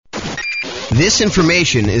This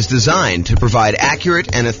information is designed to provide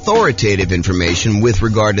accurate and authoritative information with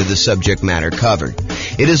regard to the subject matter covered.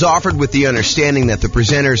 It is offered with the understanding that the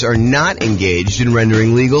presenters are not engaged in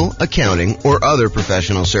rendering legal, accounting, or other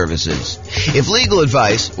professional services. If legal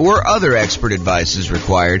advice or other expert advice is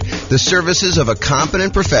required, the services of a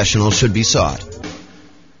competent professional should be sought.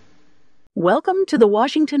 Welcome to the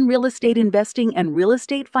Washington Real Estate Investing and Real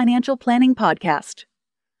Estate Financial Planning Podcast.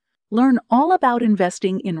 Learn all about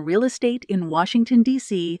investing in real estate in Washington,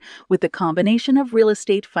 D.C. with the combination of real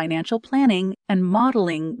estate financial planning and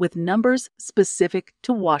modeling with numbers specific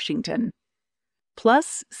to Washington.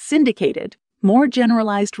 Plus, syndicated, more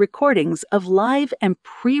generalized recordings of live and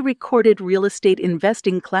pre-recorded real estate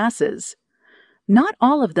investing classes, not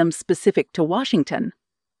all of them specific to Washington.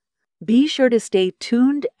 Be sure to stay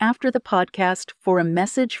tuned after the podcast for a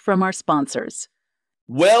message from our sponsors.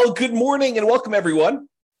 Well, good morning and welcome, everyone.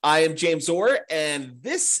 I am James Orr, and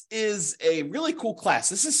this is a really cool class.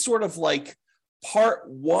 This is sort of like part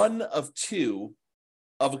 1 of 2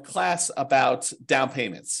 of a class about down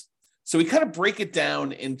payments. So we kind of break it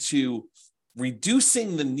down into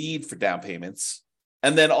reducing the need for down payments,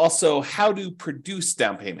 and then also how to produce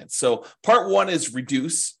down payments. So part 1 is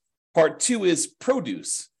reduce, part 2 is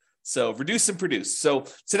produce. So reduce and produce. So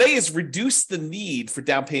today is reduce the need for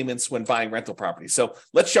down payments when buying rental property. So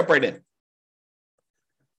let's jump right in.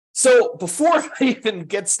 So before I even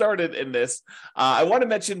get started in this, I want to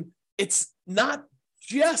mention it's not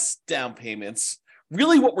just down payments.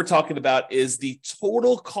 Really what we're talking about is the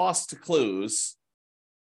total cost to close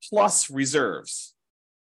plus reserves.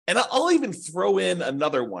 And I'll even throw in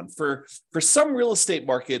another one. For some real estate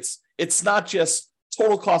markets, it's not just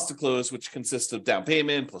total cost to close, which consists of down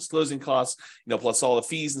payment plus closing costs, plus all the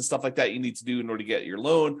fees and stuff like that you need to do in order to get your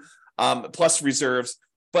loan, plus reserves.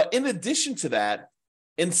 But in addition to that,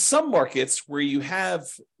 in some markets where you have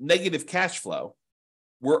negative cash flow,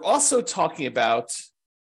 we're also talking about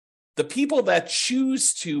the people that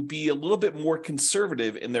choose to be a little bit more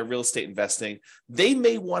conservative in their real estate investing. They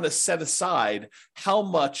may want to set aside how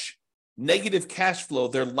much negative cash flow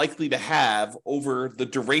they're likely to have over the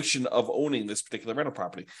duration of owning this particular rental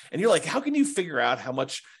property. And you're like, how can you figure out how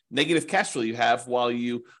much negative cash flow you have while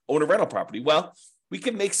you own a rental property? Well, we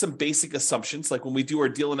can make some basic assumptions, like when we do our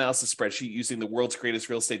deal analysis spreadsheet using the world's greatest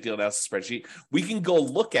real estate deal analysis spreadsheet, we can go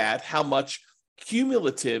look at how much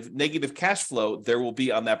cumulative negative cash flow there will be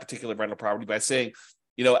on that particular rental property by saying,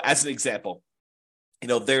 as an example,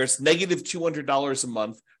 there's negative $200 a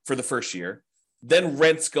month for the first year. Then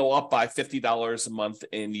rents go up by $50 a month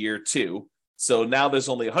in year 2. So now there's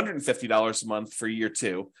only $150 a month for year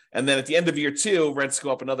 2. And then at the end of year 2, rents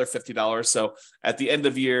go up another $50. So at the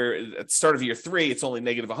start of year 3, it's only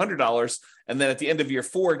negative $100. And then at the end of year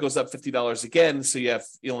 4, it goes up $50 again. So you have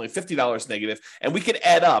only $50 negative. And we could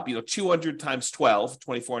add up, 200 times 12,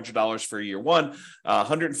 $2,400 for year 1,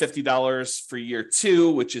 $150 for year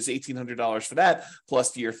 2, which is $1,800 for that.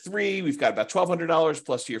 Plus year 3, we've got about $1,200.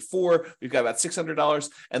 Plus year 4, we've got about $600.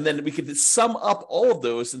 And then we could sum up all of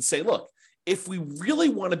those and say, look, if we really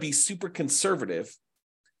want to be super conservative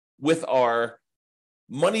with our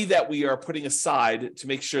money that we are putting aside to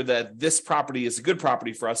make sure that this property is a good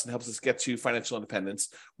property for us and helps us get to financial independence,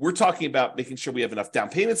 we're talking about making sure we have enough down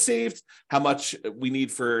payment saved, how much we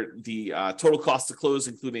need for the total cost to close,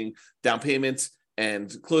 including down payments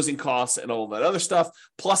and closing costs and all that other stuff,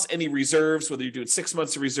 plus any reserves, whether you're doing 6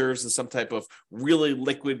 months of reserves in some type of really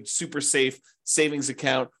liquid, super safe savings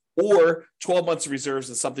account, or 12 months of reserves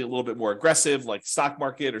in something a little bit more aggressive, like stock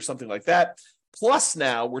market or something like that. Plus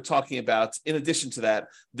now we're talking about, in addition to that,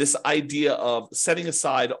 this idea of setting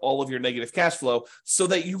aside all of your negative cash flow so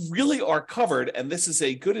that you really are covered. And this is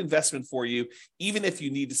a good investment for you, even if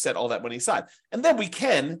you need to set all that money aside. And then we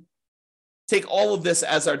can take all of this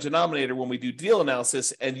as our denominator when we do deal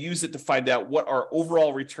analysis and use it to find out what our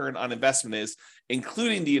overall return on investment is,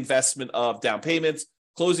 including the investment of down payments,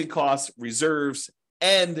 closing costs, reserves,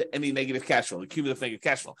 and any negative cash flow, the cumulative negative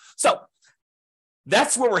cash flow. So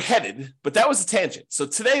that's where we're headed, but that was a tangent. So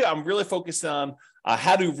today I'm really focused on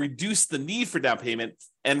how to reduce the need for down payment.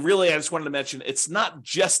 And really, I just wanted to mention, it's not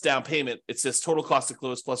just down payment. It's this total cost to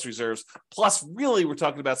close plus reserves. Plus, really, we're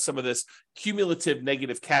talking about some of this cumulative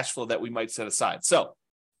negative cash flow that we might set aside. So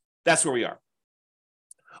that's where we are.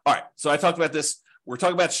 All right. So I talked about this. We're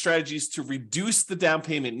talking about strategies to reduce the down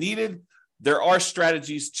payment needed. There are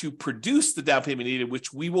strategies to produce the down payment needed,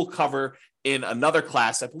 which we will cover in another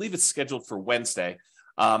class. I believe it's scheduled for Wednesday.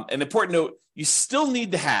 An important note, you still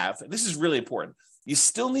need to have, and this is really important, you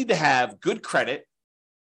still need to have good credit,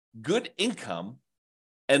 good income,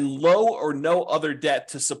 and low or no other debt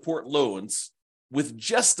to support loans, with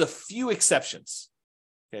just a few exceptions.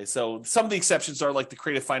 Okay, so some of the exceptions are like the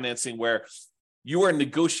creative financing where you are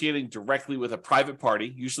negotiating directly with a private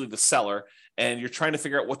party, usually the seller, and you're trying to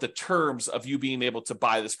figure out what the terms of you being able to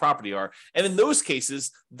buy this property are. And in those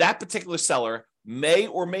cases, that particular seller may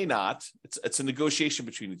or may not, it's a negotiation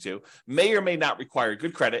between the two, may or may not require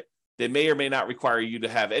good credit. They may or may not require you to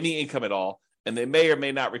have any income at all. And they may or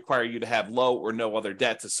may not require you to have low or no other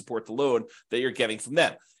debt to support the loan that you're getting from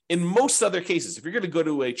them. In most other cases, if you're going to go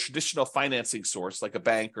to a traditional financing source like a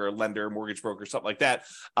bank or a lender, mortgage broker, something like that,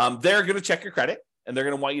 they're going to check your credit and they're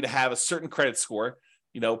going to want you to have a certain credit score,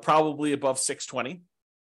 probably above 620.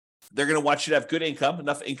 They're going to want you to have good income,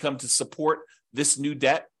 enough income to support this new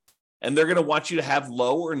debt, and they're going to want you to have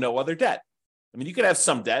low or no other debt. I mean, you could have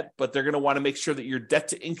some debt, but they're going to want to make sure that your debt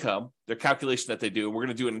to income, their calculation that they do, we're going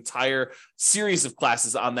to do an entire series of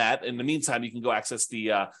classes on that. In the meantime, you can go access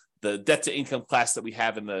the debt to income class that we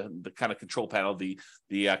have in the kind of control panel, the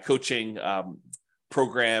coaching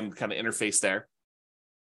program kind of interface there.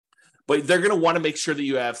 But they're going to want to make sure that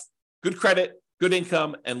you have good credit, good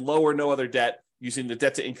income, and low or no other debt using the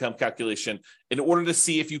debt to income calculation in order to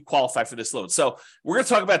see if you qualify for this loan. So we're going to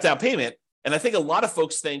talk about down payment. And I think a lot of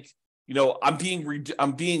folks think, I'm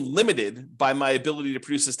being limited by my ability to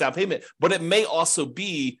produce this down payment, but it may also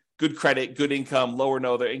be good credit, good income, low or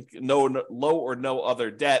no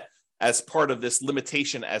other debt as part of this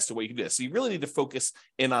limitation as to what you can do. So you really need to focus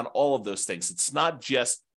in on all of those things. It's not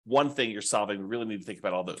just one thing you're solving. We really need to think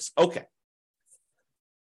about all those. Okay.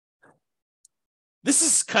 This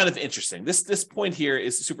is kind of interesting. This point here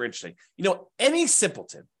is super interesting. Any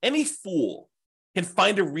simpleton, any fool can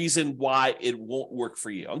find a reason why it won't work for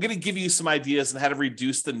you. I'm going to give you some ideas on how to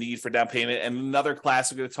reduce the need for down payment. And in another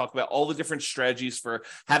class, we're going to talk about all the different strategies for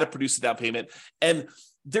how to produce a down payment. And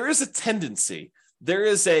there is a tendency, there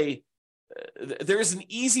is an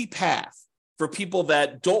easy path for people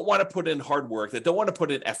that don't want to put in hard work, that don't want to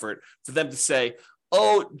put in effort, for them to say,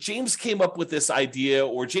 oh, James came up with this idea,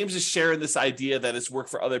 or James is sharing this idea that has worked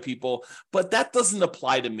for other people, but that doesn't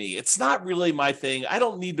apply to me. It's not really my thing. I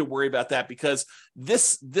don't need to worry about that because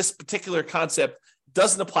this particular concept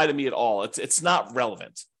doesn't apply to me at all. It's not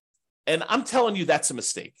relevant. And I'm telling you, that's a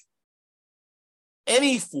mistake.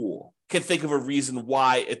 Any fool can think of a reason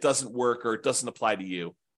why it doesn't work or it doesn't apply to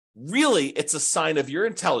you. Really, it's a sign of your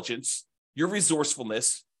intelligence, your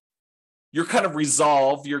resourcefulness, your kind of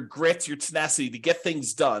resolve, your grit, your tenacity to get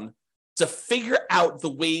things done, to figure out the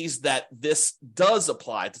ways that this does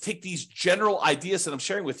apply, to take these general ideas that I'm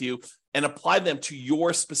sharing with you and apply them to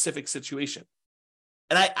your specific situation.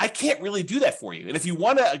 And I can't really do that for you. And if you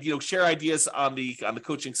want to, share ideas on the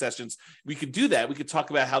coaching sessions, we could do that. We could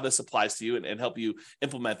talk about how this applies to you and help you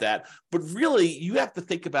implement that. But really, you have to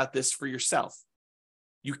think about this for yourself.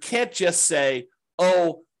 You can't just say,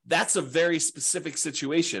 oh, that's a very specific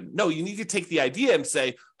situation. No, you need to take the idea and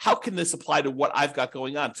say, how can this apply to what I've got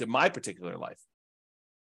going on to my particular life?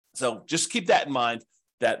 So just keep that in mind,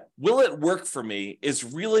 that will it work for me is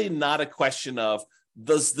really not a question of,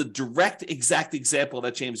 does the direct exact example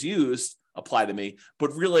that James used apply to me,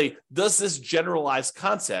 but really, does this generalized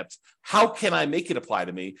concept, how can I make it apply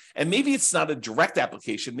to me? And maybe it's not a direct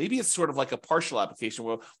application. Maybe it's sort of like a partial application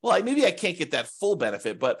where, maybe I can't get that full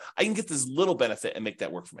benefit, but I can get this little benefit and make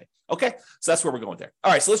that work for me. Okay, so that's where we're going there.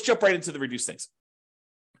 All right, so let's jump right into the reduce things.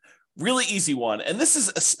 Really easy one. And this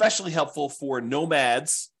is especially helpful for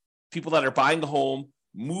nomads, people that are buying a home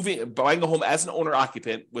as an owner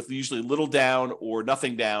occupant with usually little down or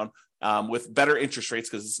nothing down, with better interest rates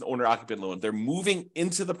because it's an owner-occupant loan. They're moving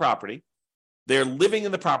into the property. They're living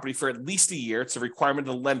in the property for at least a year. It's a requirement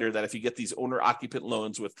of the lender that if you get these owner-occupant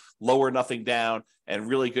loans with low or nothing down and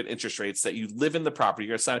really good interest rates, that you live in the property.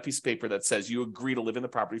 You're going to sign a piece of paper that says you agree to live in the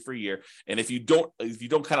property for a year. And if you don't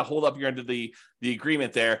kind of hold up your end of the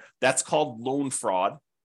agreement there, that's called loan fraud,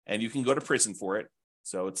 and you can go to prison for it.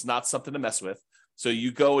 So it's not something to mess with. So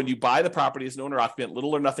you go and you buy the property as an owner-occupant,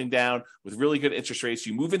 little or nothing down, with really good interest rates.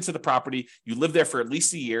 You move into the property. You live there for at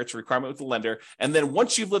least a year. It's a requirement with the lender. And then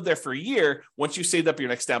once you've lived there for a year, once you've saved up your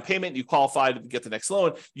next down payment, you qualify to get the next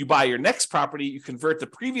loan, you buy your next property, you convert the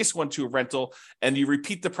previous one to a rental, and you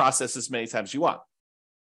repeat the process as many times as you want.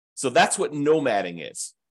 So that's what nomading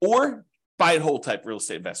is, or buy and hold type real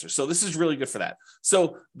estate investors. So this is really good for that.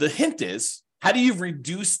 So the hint is, how do you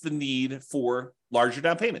reduce the need for larger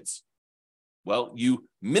down payments? Well, you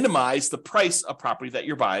minimize the price of property that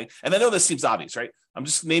you're buying. And I know this seems obvious, right? I'm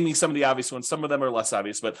just naming some of the obvious ones. Some of them are less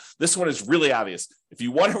obvious, but this one is really obvious. If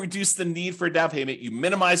you want to reduce the need for a down payment, you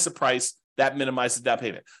minimize the price. That minimizes the down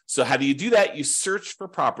payment. So how do you do that? You search for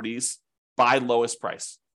properties by lowest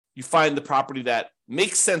price. You find the property that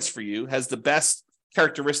makes sense for you, has the best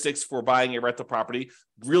characteristics for buying a rental property: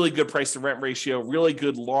 really good price to rent ratio, really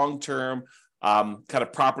good long-term kind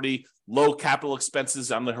of property, low capital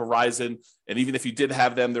expenses on the horizon. And even if you did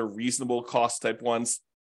have them, they're reasonable cost type ones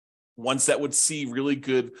that would see really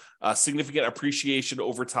good, significant appreciation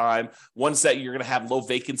over time, ones that you're going to have low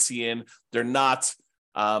vacancy in. They're not,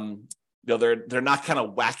 they're not kind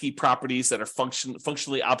of wacky properties that are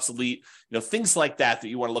functionally obsolete, things like that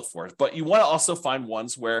you want to look for. But you want to also find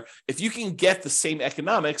ones where if you can get the same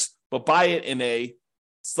economics, but buy it in a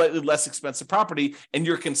slightly less expensive property and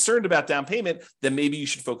you're concerned about down payment, then maybe you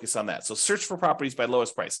should focus on that. So search for properties by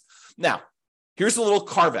lowest price. Now, here's a little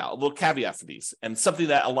carve out, a little caveat for these, and something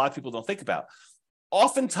that a lot of people don't think about.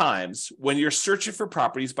 Oftentimes, when you're searching for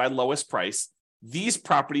properties by lowest price, these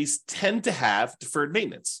properties tend to have deferred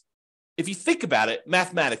maintenance. If you think about it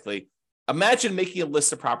mathematically, imagine making a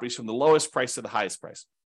list of properties from the lowest price to the highest price.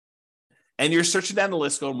 And you're searching down the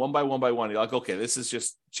list, going one by one by one. You're like, okay, this is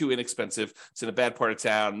just too inexpensive. It's in a bad part of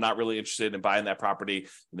town. I'm not really interested in buying that property.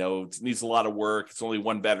 It needs a lot of work. It's only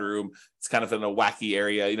one bedroom. It's kind of in a wacky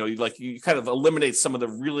area. You kind of eliminate some of the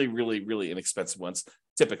really, really, really inexpensive ones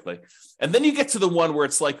typically. And then you get to the one where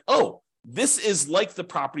it's like, oh, this is like the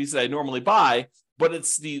properties that I normally buy, but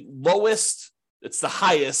it's the lowest. It's the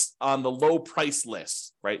highest on the low price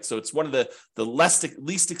list, right? So it's one of the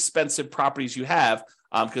least expensive properties you have,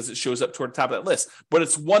 because it shows up toward the top of that list, but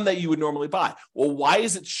it's one that you would normally buy. Well, why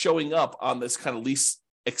is it showing up on this kind of least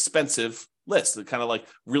expensive list, kind of like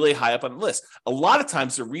really high up on the list? A lot of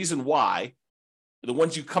times the reason why the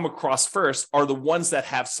ones you come across first are the ones that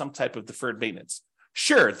have some type of deferred maintenance.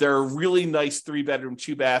 Sure, they're a really nice 3-bedroom,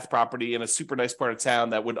 2-bath property in a super nice part of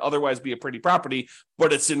town that would otherwise be a pretty property,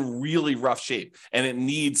 but it's in really rough shape and it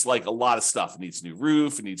needs like a lot of stuff. It needs new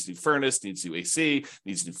roof, it needs new furnace, it needs new AC, it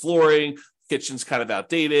needs new flooring. Kitchen's kind of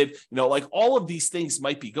outdated, like all of these things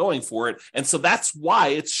might be going for it. And so that's why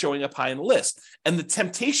it's showing up high on the list. And the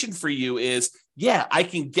temptation for you is, yeah, I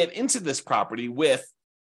can get into this property with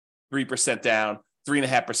 3% down,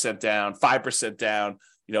 3.5% down, 5% down.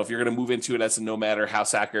 If you're going to move into it as a nomad or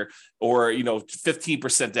house hacker, or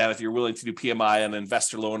 15% down if you're willing to do PMI on an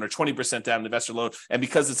investor loan, or 20% down an investor loan. And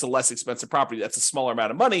because it's a less expensive property, that's a smaller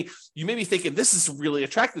amount of money. You may be thinking, this is really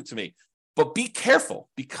attractive to me. But be careful,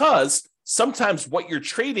 because sometimes what you're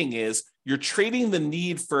trading is you're trading the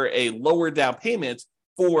need for a lower down payment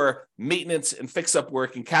for maintenance and fix-up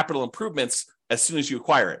work and capital improvements as soon as you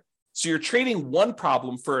acquire it. So you're trading one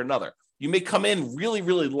problem for another. You may come in really,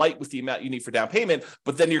 really light with the amount you need for down payment,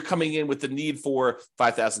 but then you're coming in with the need for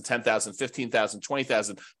 $5,000, $10,000, $15,000,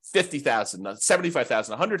 $20,000, $50,000,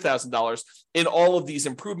 $75,000, $100,000 in all of these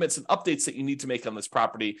improvements and updates that you need to make on this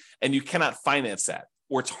property, and you cannot finance that,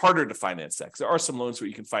 or it's harder to finance that, because there are some loans where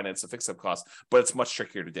you can finance the fix-up costs, but it's much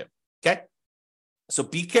trickier to do. Okay. So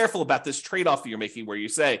be careful about this trade-off that you're making, where you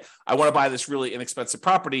say, I want to buy this really inexpensive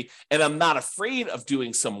property, and I'm not afraid of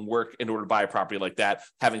doing some work in order to buy a property like that,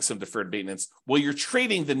 having some deferred maintenance. Well, you're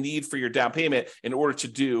trading the need for your down payment in order to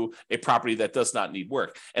do a property that does not need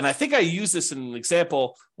work. And I think I used this in an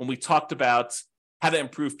example when we talked about how to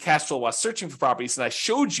improve cash flow while searching for properties. And I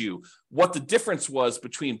showed you what the difference was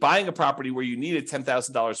between buying a property where you needed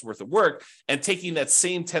 $10,000 worth of work and taking that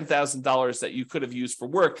same $10,000 that you could have used for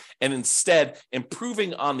work and instead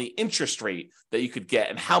improving on the interest rate that you could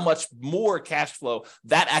get, and how much more cash flow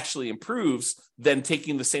that actually improves than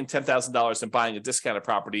taking the same $10,000 and buying a discounted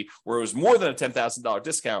property where it was more than a $10,000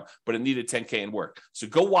 discount, but it needed $10K in work. So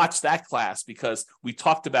go watch that class, because we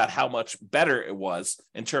talked about how much better it was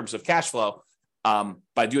in terms of cash flow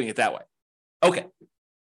by doing it that way. Okay.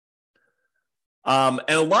 And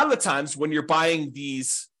a lot of the times when you're buying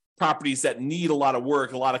these properties that need a lot of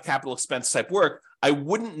work, a lot of capital expense type work, I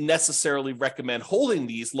wouldn't necessarily recommend holding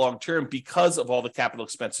these long-term because of all the capital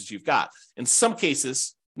expenses you've got. In some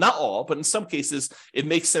cases, not all, but in some cases, it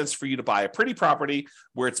makes sense for you to buy a pretty property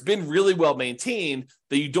where it's been really well maintained,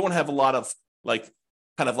 that you don't have a lot of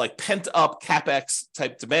kind of pent up CapEx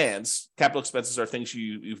type demands. Capital expenses are things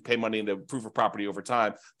you pay money into improve a property over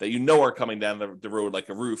time that are coming down the road, like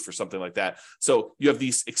a roof or something like that. So you have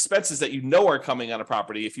these expenses that are coming on a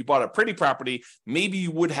property. If you bought a pretty property, maybe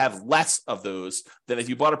you would have less of those than if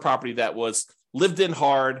you bought a property that was lived in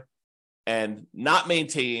hard and not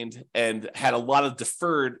maintained and had a lot of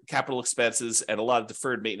deferred capital expenses and a lot of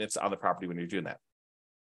deferred maintenance on the property when you're doing that.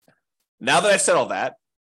 Now that I've said all that,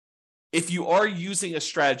 if you are using a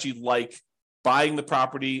strategy like buying the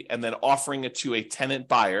property and then offering it to a tenant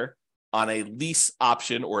buyer, on a lease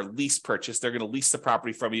option or lease purchase. They're going to lease the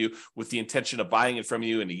property from you with the intention of buying it from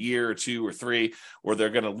you in a year or 2 or 3, or they're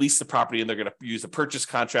going to lease the property and they're going to use a purchase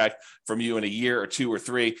contract from you in a year or 2 or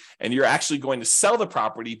 3, and you're actually going to sell the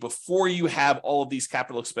property before you have all of these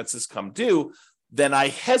capital expenses come due, then I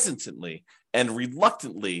hesitantly and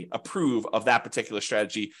reluctantly approve of that particular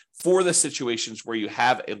strategy for the situations where you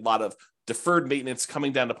have a lot of deferred maintenance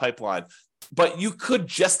coming down the pipeline. But you could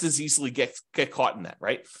just as easily get caught in that,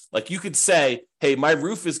 right? Like you could say, hey, my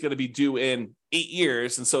roof is going to be due in 8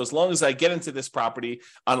 years. And so as long as I get into this property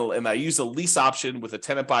and I use a lease option with a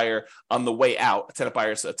tenant buyer on the way out, a tenant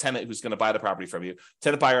buyer is a tenant who's going to buy the property from you,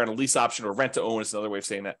 tenant buyer on a lease option or rent to own is another way of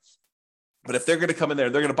saying that. But if they're going to come in there,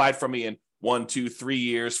 they're going to buy it from me in 1, 2, 3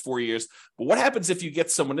 years, 4 years. But what happens if you get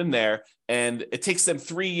someone in there and it takes them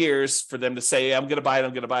 3 years for them to say, I'm going to buy it,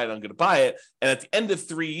 I'm going to buy it, I'm going to buy it. And at the end of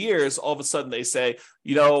 3 years, all of a sudden they say,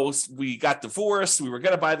 you know, we got divorced. We were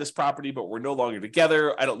going to buy this property, but we're no longer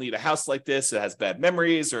together. I don't need a house like this. It has bad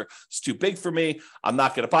memories or it's too big for me. I'm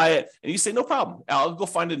not going to buy it. And you say, no problem. I'll go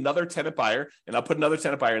find another tenant buyer and I'll put another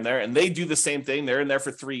tenant buyer in there. And they do the same thing. They're in there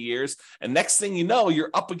for 3 years. And next thing you know, you're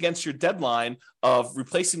up against your deadline of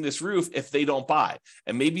replacing this roof if they don't buy.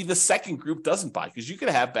 And maybe the second group doesn't buy because you could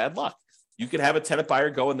have bad luck. You could have a tenant buyer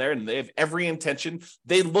go in there and they have every intention.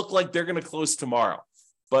 They look like they're going to close tomorrow.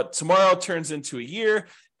 But tomorrow turns into a year,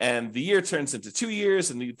 and the year turns into 2 years,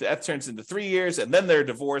 and that turns into 3 years, and then they're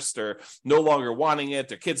divorced or no longer wanting it.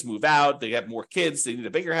 Their kids move out. They have more kids. They need a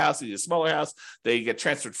bigger house. They need a smaller house. They get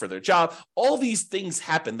transferred for their job. All these things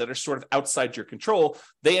happen that are sort of outside your control.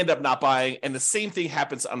 They end up not buying, and the same thing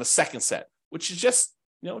happens on the second set, which is just,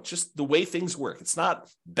 just the way things work. It's not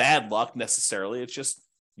bad luck necessarily. It's just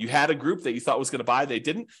you had a group that you thought was going to buy, they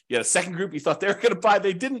didn't. You had a second group you thought they were going to buy,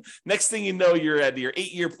 they didn't. Next thing you know, you're at your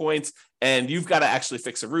 8-year points and you've got to actually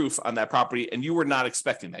fix a roof on that property. And you were not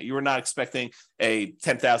expecting that. You were not expecting a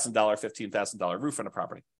 $10,000, $15,000 roof on a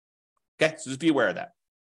property. Okay, so just be aware of that.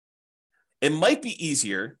 It might be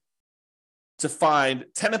easier to find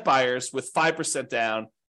tenant buyers with 5% down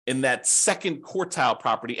in that second quartile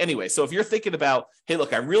property anyway. So if you're thinking about, hey,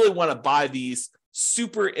 look, I really want to buy these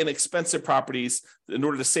super inexpensive properties in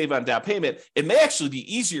order to save on down payment, it may actually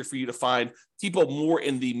be easier for you to find people more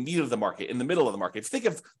in the meat of the market, in the middle of the market. If you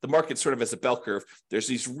think of the market sort of as a bell curve, there's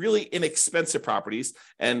these really inexpensive properties,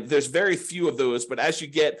 and there's very few of those. But as you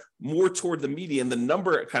get more toward the median, the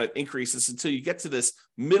number kind of increases until you get to this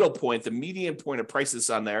middle point, the median point of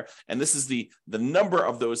prices on there. And this is the number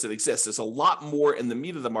of those that exist. There's a lot more in the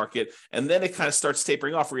meat of the market. And then it kind of starts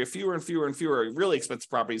tapering off where you have fewer and fewer and fewer really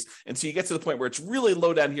expensive properties until you get to the point where it's really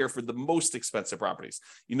low down here for the most expensive properties.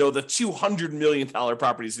 The $200 million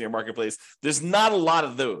properties in your marketplace, there's not a lot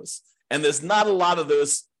of those. And there's not a lot of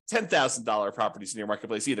those $10,000 properties in your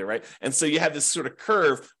marketplace either, right? And so you have this sort of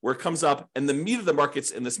curve where it comes up and the meat of the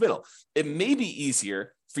market's in this middle. It may be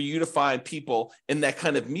easier for you to find people in that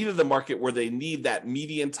kind of meat of the market where they need that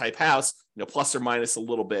median type house, plus or minus a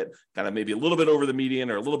little bit, kind of maybe a little bit over the median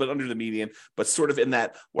or a little bit under the median, but sort of in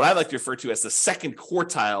that, what I like to refer to as the second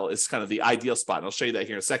quartile is kind of the ideal spot. And I'll show you that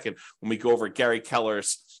here in a second when we go over Gary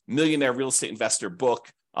Keller's Millionaire Real Estate Investor book.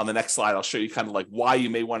 On the next slide, I'll show you kind of like why you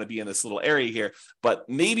may want to be in this little area here, but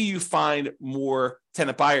maybe you find more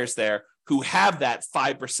tenant buyers there who have that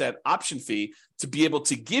 5% option fee to be able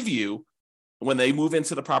to give you when they move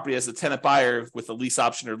into the property as a tenant buyer with a lease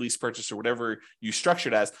option or lease purchase or whatever you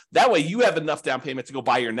structured as. That way you have enough down payment to go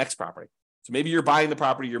buy your next property. So maybe you're buying the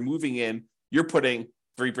property, you're moving in, you're putting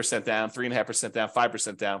 3% down, 3.5% down,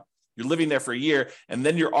 5% down. You're living there for a year, and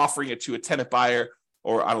then you're offering it to a tenant buyer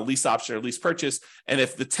or on a lease option or lease purchase. And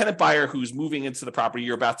if the tenant buyer who's moving into the property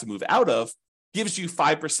you're about to move out of gives you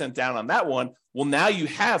 5% down on that one, well, now you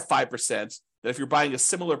have 5% that if you're buying a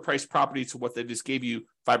similar price property to what they just gave you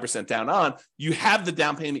 5% down on, you have the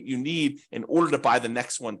down payment you need in order to buy the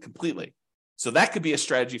next one completely. So that could be a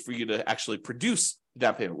strategy for you to actually produce the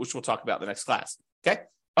down payment, which we'll talk about in the next class. Okay.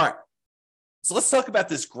 All right. So let's talk about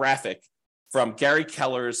this graphic from Gary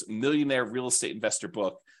Keller's Millionaire Real Estate Investor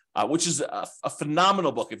book, which is a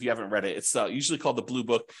phenomenal book if you haven't read it. It's usually called the Blue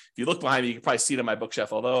Book. If you look behind me, you can probably see it on my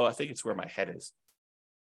bookshelf, although I think it's where my head is.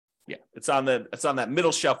 Yeah, it's on that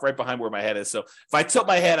middle shelf right behind where my head is. So if I tilt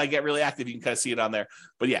my head, I get really active. You can kind of see it on there.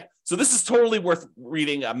 But yeah, so this is totally worth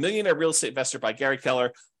reading. A Millionaire Real Estate Investor by Gary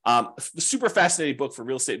Keller. Super fascinating book for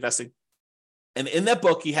real estate investing. And in that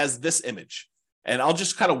book, he has this image. And I'll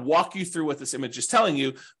just kind of walk you through what this image is telling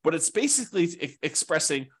you. But it's basically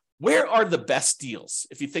expressing where are the best deals?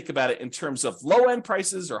 If you think about it in terms of low-end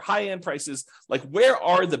prices or high-end prices, like where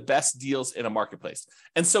are the best deals in a marketplace?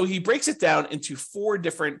 And so he breaks it down into 4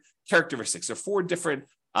 different characteristics or 4 different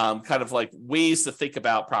kind of like ways to think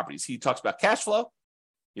about properties. He talks about cash flow,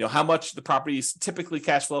 how much the properties typically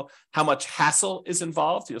cash flow, how much hassle is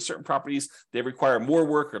involved. Certain properties, they require more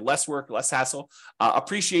work, less hassle.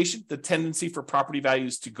 Appreciation, the tendency for property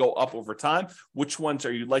values to go up over time. Which ones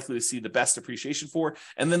are you likely to see the best appreciation for?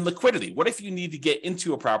 And then liquidity. What if you need to get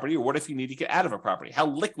into a property, or what if you need to get out of a property? How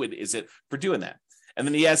liquid is it for doing that? And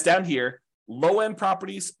then he has down here, low-end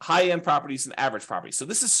properties, high-end properties, and average properties. So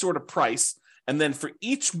this is sort of price. And then for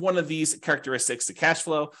each one of these characteristics, the cash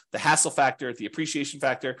flow, the hassle factor, the appreciation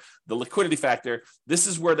factor, the liquidity factor, this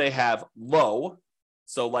is where they have low.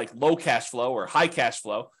 So like low cash flow or high cash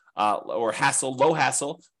flow, or hassle, low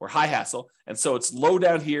hassle or high hassle. And so it's low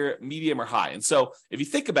down here, medium or high. And so if you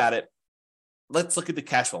think about it, let's look at the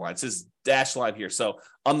cash flow line. It says dashed line here. So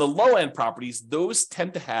on the low end properties, those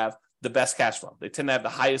tend to have the best cash flow. They tend to have the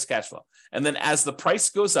highest cash flow. And then as the price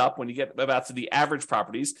goes up, when you get about to the average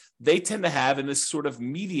properties, they tend to have in this sort of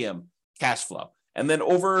medium cash flow. And then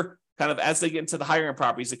over kind of as they get into the higher end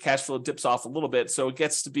properties, the cash flow dips off a little bit. So it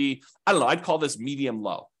gets to be, I'd call this medium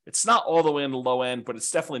low. It's not all the way in the low end, but it's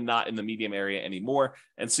definitely not in the medium area anymore.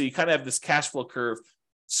 And so you kind of have this cash flow curve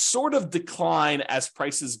sort of decline as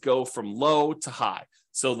prices go from low to high.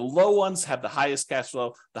 So the low ones have the highest cash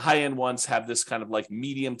flow. The high end ones have this kind of like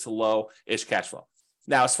medium to low-ish cash flow.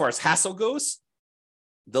 Now, as far as hassle goes,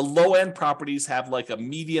 the low end properties have like a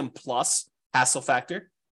medium plus hassle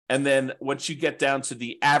factor. And then once you get down to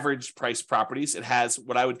the average price properties, it has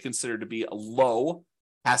what I would consider to be a low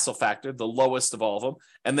hassle factor, the lowest of all of them.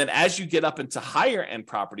 And then as you get up into higher end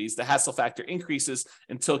properties, the hassle factor increases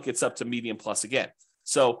until it gets up to medium plus again.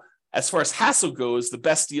 So as far as hassle goes, the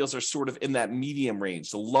best deals are sort of in that medium range,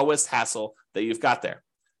 the lowest hassle that you've got there.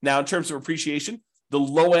 Now, in terms of appreciation, the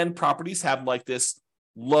low end properties have like this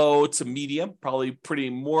low to medium, probably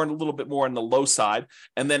a little bit more on the low side.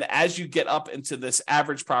 And then as you get up into this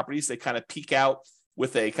average properties, they kind of peak out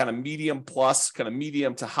with a kind of medium plus, kind of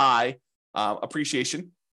medium to high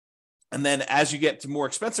appreciation. And then as you get to more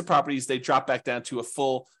expensive properties, they drop back down to a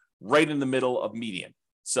full right in the middle of median.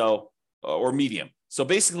 Or medium. So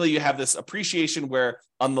basically you have this appreciation where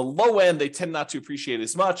on the low end, they tend not to appreciate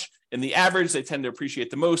as much. In the average, they tend to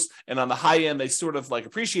appreciate the most. And on the high end, they sort of like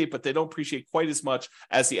appreciate, but they don't appreciate quite as much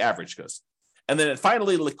as the average goes. And then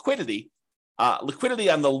finally, liquidity.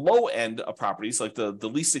 Liquidity on the low end of properties, like the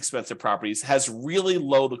least expensive properties, has really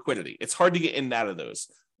low liquidity. It's hard to get in and out of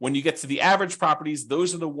those. When you get to the average properties,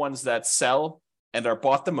 those are the ones that sell and are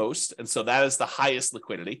bought the most. And so that is the highest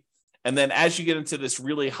liquidity. And then as you get into this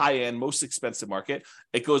really high-end, most expensive market,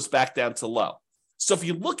 it goes back down to low. So if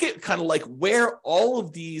you look at kind of like where all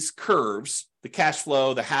of these curves, the cash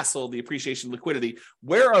flow, the hassle, the appreciation, liquidity,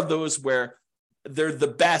 where are those where they're the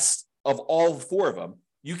best of all four of them,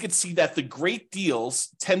 you could see that the great deals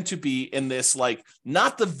tend to be in this like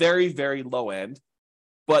not the very, very low end,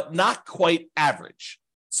 but not quite average.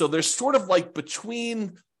 So they're sort of like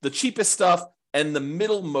between the cheapest stuff and the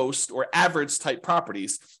middlemost or average type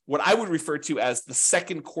properties, what I would refer to as the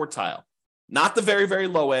second quartile, not the very, very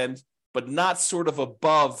low end, but not sort of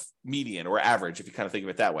above median or average, if you kind of think of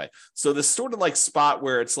it that way. So this sort of like spot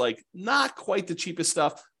where it's like not quite the cheapest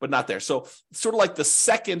stuff, but not there. So sort of like the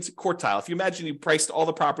second quartile. If you imagine you priced all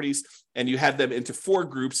the properties and you had them into four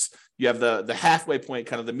groups, you have the halfway point,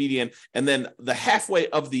 kind of the median, and then the halfway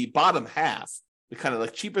of the bottom half, the kind of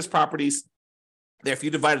like cheapest properties. There, if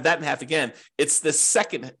you divided that in half again, it's the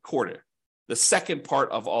second quarter. The second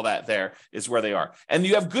part of all that there is where they are. And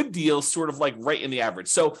you have good deals sort of like right in the average.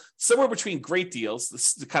 So somewhere between great deals,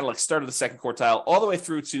 the kind of like start of the second quartile, all the way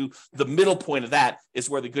through to the middle point of that is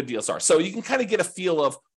where the good deals are. So you can kind of get a feel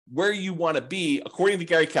of where you want to be, according to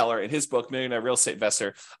Gary Keller in his book, Millionaire Real Estate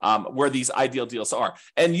Investor, where these ideal deals are.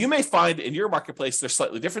 And you may find in your marketplace, they're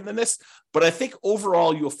slightly different than this, but I think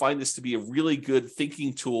overall, you'll find this to be a really good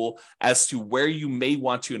thinking tool as to where you may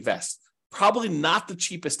want to invest. Probably not the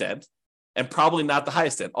cheapest end, and probably not the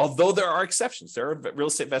highest end, although there are exceptions. There are real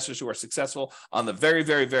estate investors who are successful on the very,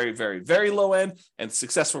 very, very, very, very low end and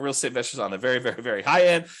successful real estate investors on the very, very, very high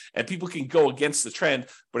end, and people can go against the trend.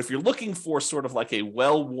 But if you're looking for sort of like a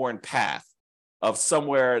well-worn path of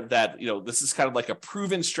somewhere that, this is kind of like a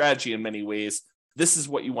proven strategy in many ways, this is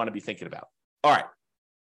what you want to be thinking about. All right.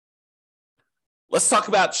 Let's talk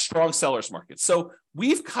about strong sellers market. So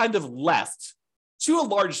we've kind of left, to a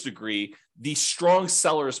large degree, the strong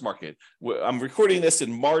sellers market. I'm recording this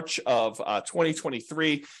in March of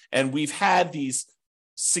 2023, and we've had these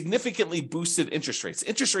significantly boosted interest rates.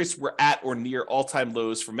 Interest rates were at or near all-time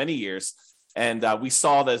lows for many years. And we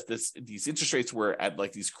saw that these interest rates were at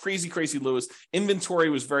like these crazy, crazy lows. Inventory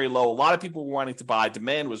was very low. A lot of people were wanting to buy.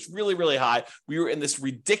 Demand was really, really high. We were in this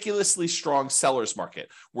ridiculously strong seller's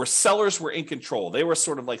market where sellers were in control. They were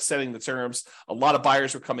sort of like setting the terms. A lot of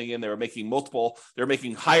buyers were coming in. They were making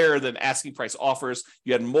higher than asking price offers.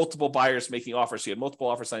 You had multiple buyers making offers. You had multiple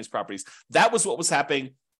offers on these properties. That was what was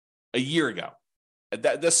happening a year ago.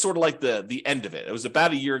 That's sort of like the end of it. It was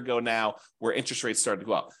about a year ago now where interest rates started to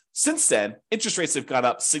go up. Since then, interest rates have gone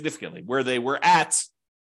up significantly. Where they were at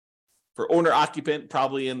for owner-occupant,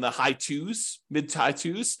 probably in the high twos, mid to high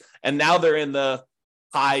twos, and now they're in the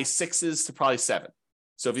high sixes to probably 7.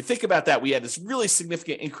 So if you think about that, we had this really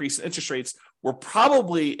significant increase in interest rates. We're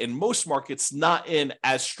probably in most markets not in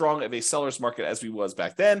as strong of a seller's market as we was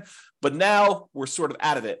back then, but now we're sort of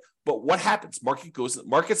out of it. But what happens?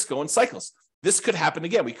 Markets go in cycles. This could happen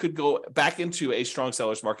again. We could go back into a strong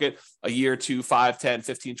seller's market a year, 2, 5, 10,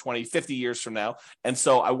 15, 20, 50 years from now. And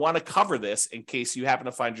so I want to cover this in case you happen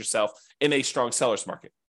to find yourself in a strong seller's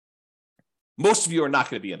market. Most of you are not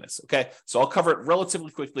going to be in this, okay? So I'll cover it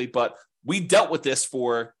relatively quickly, but we dealt with this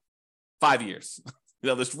for 5 years.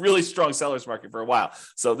 This really strong seller's market for a while.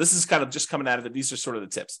 So this is kind of just coming out of it. These are sort of the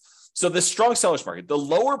tips. So this strong seller's market, the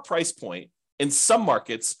lower price point in some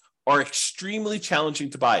markets are extremely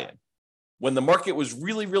challenging to buy in. When the market was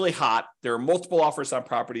really, really hot, there were multiple offers on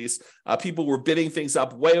properties. People were bidding things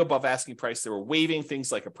up way above asking price. They were waiving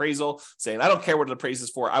things like appraisal, saying, I don't care what it appraises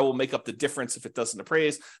for. I will make up the difference if it doesn't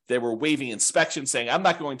appraise. They were waiving inspection, saying, I'm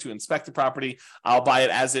not going to inspect the property. I'll buy it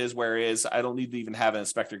as is, where it is. I don't need to even have an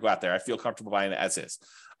inspector go out there. I feel comfortable buying it as is.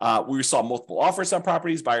 We saw multiple offers on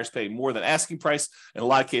properties, buyers paying more than asking price. In a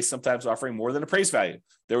lot of cases, sometimes offering more than appraised value.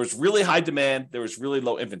 There was really high demand. There was really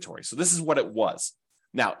low inventory. So this is what it was.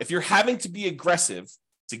 Now, if you're having to be aggressive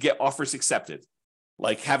to get offers accepted,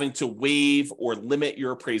 like having to waive or limit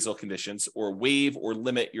your appraisal conditions or waive or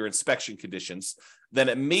limit your inspection conditions, then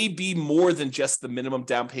it may be more than just the minimum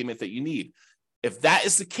down payment that you need. If that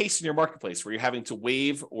is the case in your marketplace where you're having to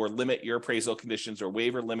waive or limit your appraisal conditions or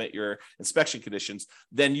waive or limit your inspection conditions,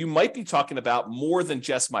 then you might be talking about more than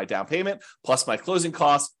just my down payment, plus my closing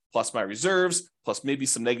costs, plus my reserves, plus maybe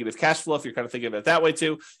some negative cash flow if you're kind of thinking of it that way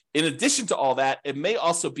too. In addition to all that, it may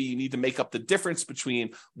also be you need to make up the difference between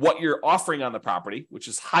what you're offering on the property, which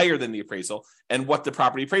is higher than the appraisal, and what the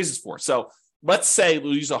property appraises for. So let's say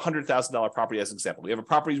we'll use a $100,000 property as an example. We have a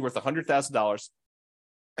property worth $100,000.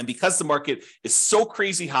 And because the market is so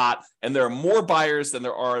crazy hot and there are more buyers than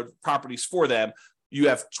there are properties for them, you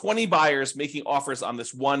have 20 buyers making offers on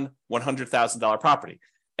this one $100,000 property.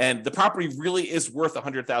 And the property really is worth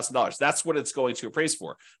 $100,000. That's what it's going to appraise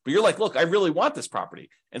for. But you're like, look, I really want this property.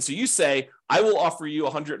 And so you say, I will offer you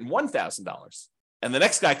 $101,000. And the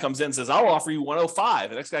next guy comes in and says, I'll offer you 105.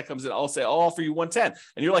 The next guy comes in, I'll offer you 110.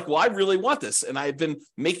 And you're like, well, I really want this. And I've been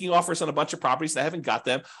making offers on a bunch of properties and I haven't got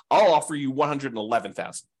them. I'll offer you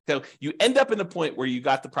 111,000. So you end up in the point where you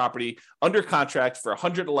got the property under contract for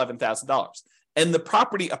 $111,000 and the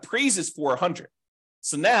property appraises for 100.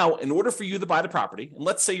 So now, in order for you to buy the property, and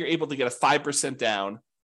let's say you're able to get a 5% down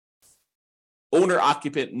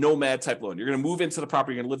owner-occupant nomad type loan. You're going to move into the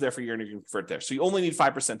property, you're going to live there for a year, and you're going to convert there. So you only need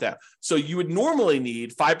 5% down. So you would normally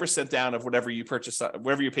need 5% down of whatever you purchased,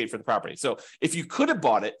 whatever you paid for the property. So if you could have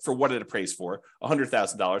bought it for what it appraised for,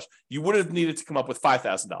 $100,000, you would have needed to come up with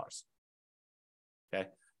 $5,000. Okay,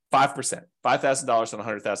 5%, $5,000 on a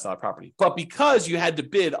 $100,000 property. But because you had to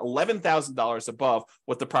bid $11,000 above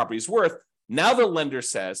what the property is worth, now the lender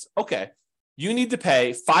says, okay, you need to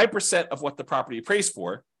pay 5% of what the property appraised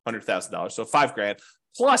for, $100,000, so $5,000,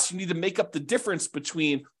 plus you need to make up the difference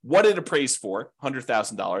between what it appraised for,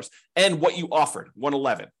 $100,000, and what you offered,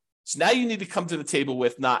 $111,000. So now you need to come to the table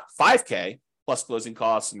with not $5,000 plus closing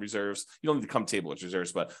costs and reserves. You don't need to come to the table with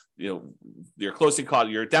reserves, but your closing cost,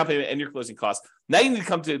 your down payment, and your closing costs. Now you need to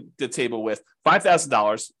come to the table with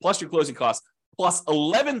 $5,000 plus your closing costs plus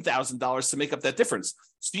 $11,000 to make up that difference.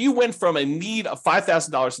 So you went from a need of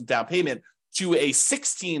 $5,000 in down payment to a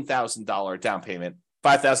 $16,000 down payment,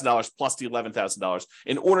 $5,000 plus the $11,000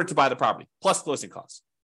 in order to buy the property, plus closing costs.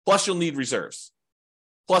 Plus you'll need reserves.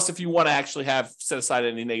 Plus, if you want to actually have set aside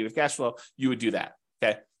any negative cash flow, you would do that,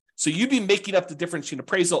 okay? So you'd be making up the difference between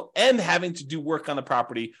appraisal and having to do work on the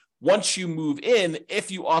property once you move in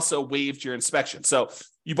if you also waived your inspection. So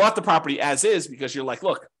you bought the property as is because you're like,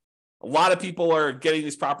 look, a lot of people are getting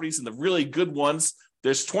these properties, and the really good ones,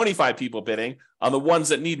 there's 25 people bidding. On the ones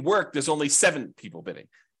that need work, there's only 7 people bidding.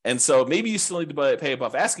 And so maybe you still need to pay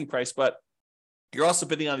above asking price, but you're also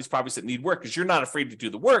bidding on these properties that need work because you're not afraid to do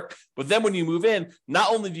the work. But then when you move in,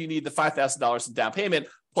 not only do you need the $5,000 in down payment,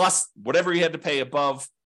 plus whatever you had to pay above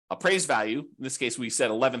appraised value. In this case, we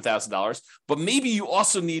said $11,000, but maybe you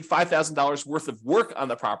also need $5,000 worth of work on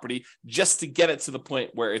the property just to get it to the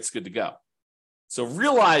point where it's good to go. So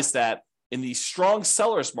realize that in these strong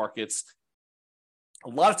sellers markets, a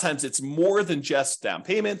lot of times it's more than just down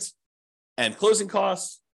payments and closing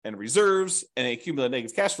costs and reserves and a cumulative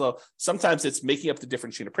negative cash flow. Sometimes it's making up the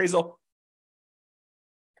difference between appraisal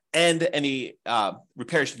and any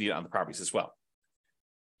repairs you need on the properties as well.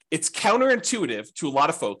 It's counterintuitive to a lot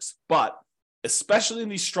of folks, but especially in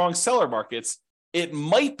these strong seller markets, it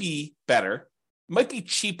might be better, might be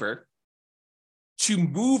cheaper to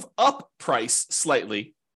move up price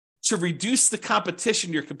slightly to reduce the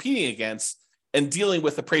competition you're competing against and dealing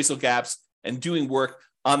with appraisal gaps and doing work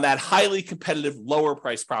on that highly competitive, lower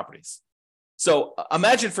price properties. So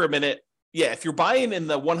imagine for a minute, if you're buying in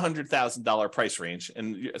the $100,000 price range,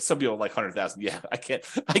 and some people are like $100,000, I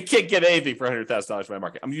can't get anything for $100,000 in my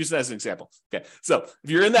market. I'm using that as an example. Okay, so if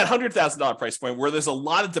you're in that $100,000 price point where there's a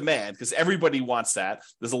lot of demand because everybody wants that,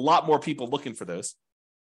 there's a lot more people looking for those.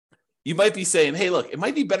 You might be saying, hey, look, it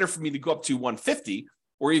might be better for me to go up to 150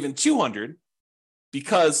 or even 200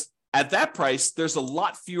 because at that price, there's a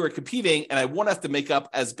lot fewer competing, and I won't have to make up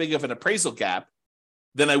as big of an appraisal gap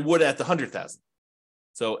than I would at the 100,000.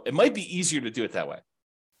 So it might be easier to do it that way.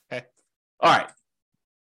 Okay. All right.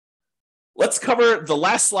 Let's cover the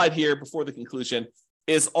last slide here before the conclusion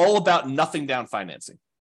is all about nothing down financing.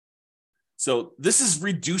 So this is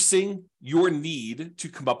reducing your need to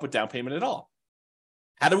come up with down payment at all.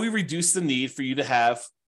 How do we reduce the need for you to have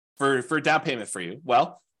for down payment for you?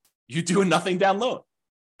 Well, you do a nothing down loan.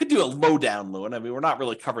 Could do a low down loan. I mean, we're not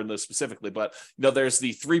really covering those specifically, but there's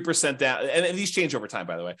the 3% down, and these change over time,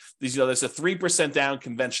 by the way. There's a 3% down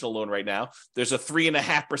conventional loan right now. There's a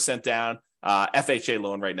 3.5% down FHA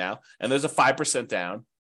loan right now, and there's a 5% down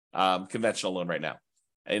conventional loan right now.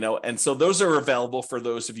 And so those are available for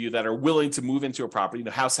those of you that are willing to move into a property,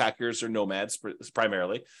 house hackers or nomads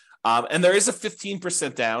primarily. And there is a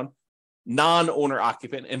 15% down non-owner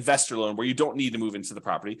occupant investor loan where you don't need to move into the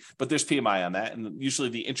property, but there's PMI on that. And usually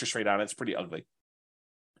the interest rate on it's pretty ugly.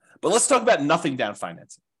 But let's talk about nothing down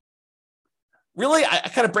financing. Really, I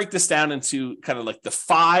kind of break this down into kind of like the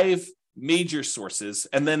 5 major sources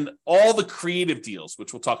and then all the creative deals,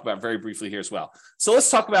 which we'll talk about very briefly here as well. So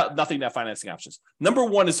let's talk about nothing down financing options. Number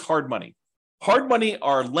 1 is hard money. Hard money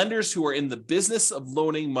are lenders who are in the business of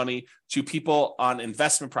loaning money to people on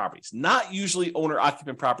investment properties, not usually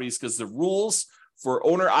owner-occupant properties, because the rules for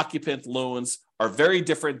owner-occupant loans are very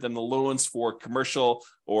different than the loans for commercial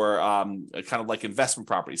or kind of like investment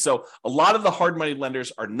properties. So a lot of the hard money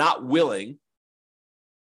lenders are not willing.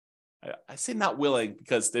 I say not willing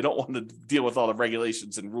because they don't want to deal with all the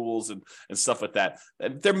regulations and rules and stuff like that.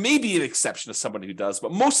 There may be an exception to somebody who does,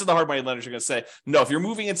 but most of the hard money lenders are going to say, no, if you're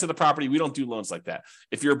moving into the property, we don't do loans like that.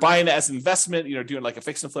 If you're buying it as an investment, doing like a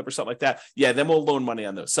fix and flip or something like that, then we'll loan money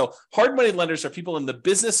on those. So hard money lenders are people in the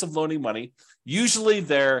business of loaning money. Usually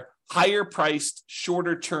they're higher priced,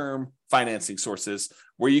 shorter term financing sources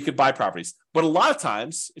where you could buy properties. But a lot of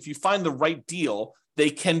times, if you find the right deal, they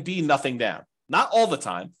can be nothing down. Not all the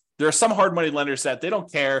time. There are some hard money lenders that they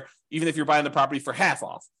don't care, even if you're buying the property for half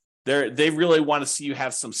off. They really want to see you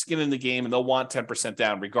have some skin in the game and they'll want 10%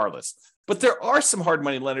 down regardless. But there are some hard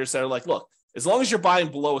money lenders that are like, look, as long as you're buying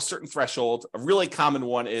below a certain threshold, a really common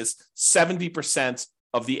one is 70%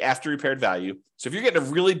 of the after repaired value. So if you're getting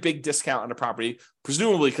a really big discount on a property,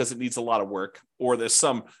 presumably because it needs a lot of work, or there's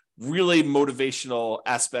some really motivational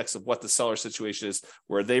aspects of what the seller situation is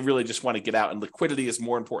where they really just want to get out and liquidity is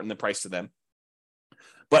more important than price to them.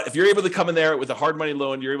 But if you're able to come in there with a hard money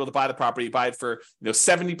loan, you're able to buy the property, buy it for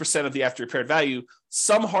 70% of the after repaired value.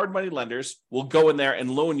 Some hard money lenders will go in there and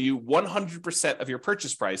loan you 100% of your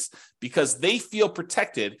purchase price because they feel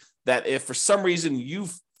protected that if for some reason you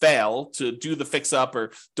fail to do the fix up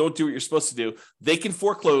or don't do what you're supposed to do, they can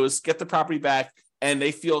foreclose, get the property back, and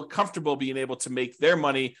they feel comfortable being able to make their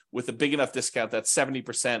money with a big enough discount that's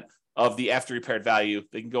 70% of the after repaired value.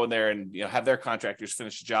 They can go in there and have their contractors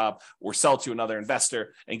finish the job or sell to another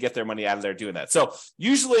investor and get their money out of there doing that. So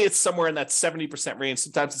usually it's somewhere in that 70% range.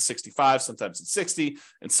 Sometimes it's 65, sometimes it's 60.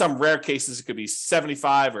 In some rare cases, it could be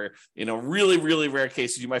 75 or, really, really rare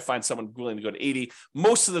cases, you might find someone willing to go to 80.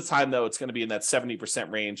 Most of the time, though, it's going to be in that 70%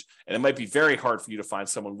 range. And it might be very hard for you to find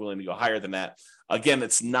someone willing to go higher than that. Again,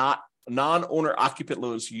 it's not non-owner occupant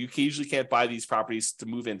loans. You usually can't buy these properties to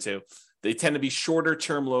move into. They tend to be shorter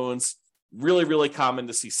term loans, really, really common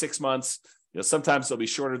to see 6 months. Sometimes they'll be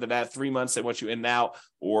shorter than that, 3 months. They want you in now,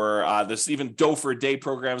 or there's even dough for a day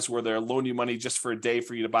programs where they'll loan you money just for a day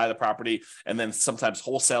for you to buy the property, and then sometimes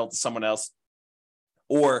wholesale to someone else.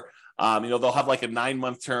 Or They'll have like a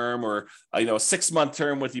 9-month term or a 6-month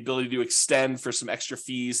term with the ability to extend for some extra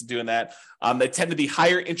fees and doing that. They tend to be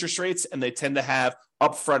higher interest rates, and they tend to have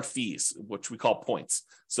upfront fees, which we call points.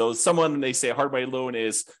 So they say a hard money loan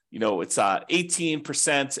is, it's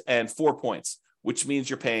 18% and 4 points, which means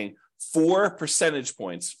you're paying 4 percentage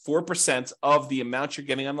points, 4% of the amount you're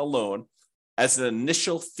getting on the loan as an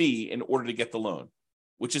initial fee in order to get the loan,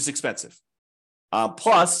 which is expensive.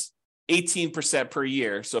 Plus 18% per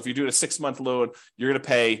year. So if you're doing a 6-month loan, you're going to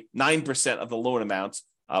pay 9% of the loan amount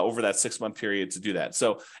over that 6-month period to do that.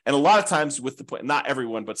 So, and a lot of times with not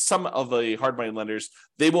everyone, but some of the hard money lenders,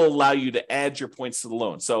 they will allow you to add your points to the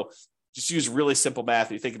loan. So just use really simple math.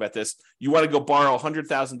 If you think about this, you want to go borrow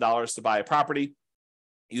 $100,000 to buy a property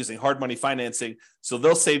using hard money financing. So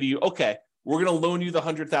they'll say to you, okay, we're going to loan you the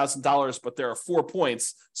 $100,000, but there are 4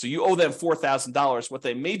 points. So you owe them $4,000. What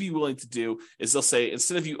they may be willing to do is they'll say,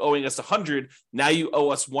 instead of you owing us 100, now you owe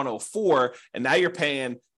us 104. And now you're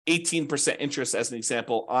paying 18% interest, as an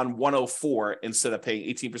example, on 104 instead of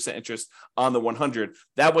paying 18% interest on the 100.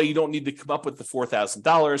 That way you don't need to come up with the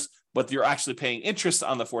 $4,000, but you're actually paying interest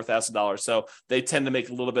on the $4,000. So they tend to make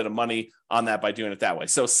a little bit of money on that by doing it that way.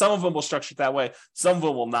 So some of them will structure it that way. Some of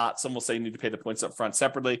them will not. Some will say you need to pay the points up front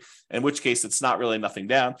separately, in which case it's not really nothing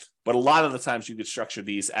down. But a lot of the times you could structure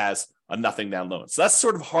these as a nothing down loan. So that's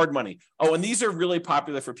sort of hard money. Oh, and these are really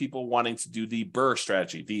popular for people wanting to do the BRRRR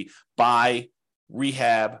strategy, the buy,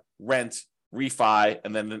 rehab, rent, refi,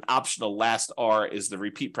 and then an optional last R is the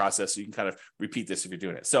repeat process. So you can kind of repeat this if you're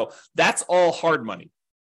doing it. So that's all hard money.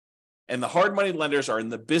 And the hard money lenders are in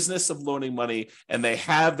the business of loaning money, and they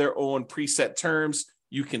have their own preset terms.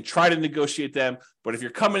 You can try to negotiate them, but if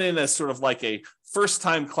you're coming in as sort of like a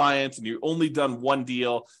first-time client and you've only done one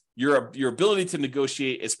deal, your ability to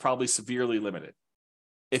negotiate is probably severely limited.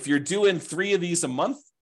 If you're doing 3 of these a month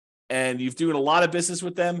and you've doing a lot of business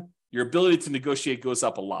with them, your ability to negotiate goes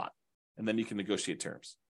up a lot, and then you can negotiate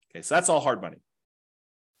terms. Okay, so that's all hard money.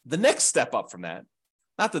 The next step up from that,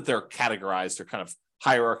 not that they're categorized or kind of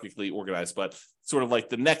hierarchically organized, but sort of like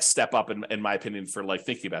the next step up, in my opinion, for like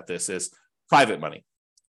thinking about this is private money.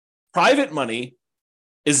 Private money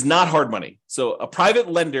is not hard money. So a private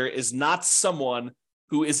lender is not someone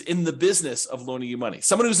who is in the business of loaning you money.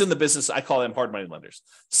 Someone who's in the business, I call them hard money lenders.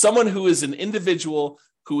 Someone who is an individual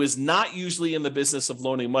who is not usually in the business of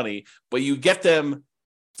loaning money, but you get them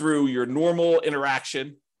through your normal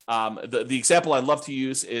interaction. The example I love to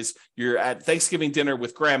use is you're at Thanksgiving dinner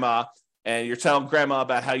with grandma, and you're telling grandma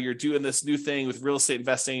about how you're doing this new thing with real estate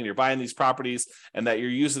investing and you're buying these properties and that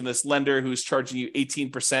you're using this lender who's charging you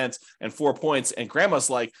 18% and 4 points. And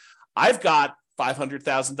grandma's like, I've got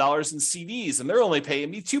 $500,000 in CDs and they're only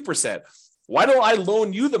paying me 2%. Why don't I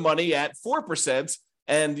loan you the money at 4%?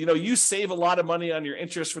 And, you save a lot of money on your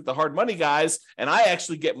interest with the hard money guys, and I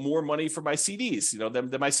actually get more money for my CDs,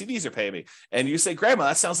 than my CDs are paying me. And you say, grandma,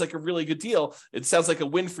 that sounds like a really good deal. It sounds like a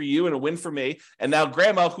win for you and a win for me. And now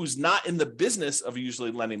grandma, who's not in the business of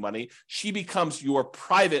usually lending money, she becomes your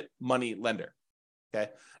private money lender.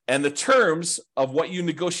 Okay. And the terms of what you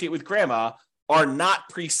negotiate with grandma are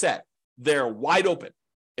not preset. They're wide open.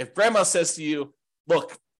 If grandma says to you,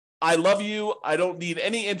 look, I love you. I don't need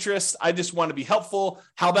any interest. I just want to be helpful.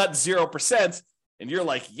 How about 0%? And you're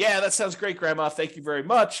like, yeah, that sounds great, grandma. Thank you very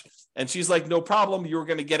much. And she's like, no problem. You were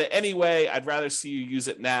going to get it anyway. I'd rather see you use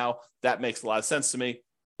it now. That makes a lot of sense to me.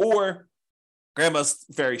 Or grandma's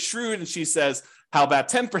very shrewd and she says, how about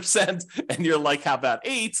 10%? And you're like, how about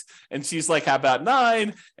 8? And she's like, how about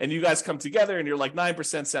 9? And you guys come together and you're like,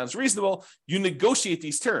 9% sounds reasonable. You negotiate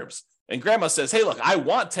these terms. And grandma says, hey, look, I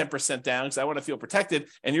want 10% down because I want to feel protected.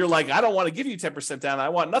 And you're like, I don't want to give you 10% down. I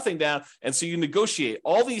want nothing down. And so you negotiate.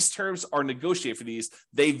 All these terms are negotiated for these.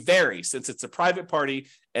 They vary since it's a private party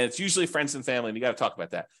and it's usually friends and family. And you got to talk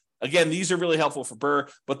about that. Again, these are really helpful for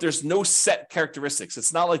BRRRR, but there's no set characteristics.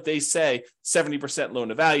 It's not like they say 70% loan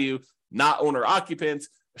to value, not owner occupant,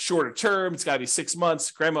 shorter term. It's got to be 6 months.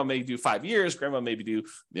 Grandma may do 5 years. Grandma maybe do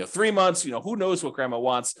 3 months. Who knows what grandma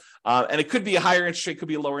wants? And it could be a higher interest rate, could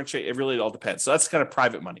be a lower interest rate. It really all depends. So that's kind of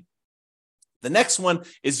private money. The next one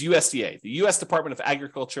is USDA. The U.S. Department of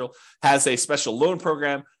Agriculture has a special loan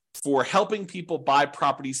program for helping people buy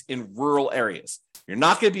properties in rural areas. You're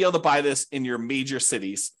not going to be able to buy this in your major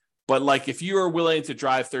cities, but like if you are willing to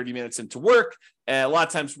drive 30 minutes into work, and a lot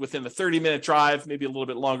of times within the 30-minute drive, maybe a little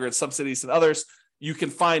bit longer in some cities than others, you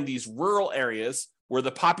can find these rural areas where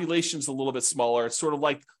the population's a little bit smaller. It's sort of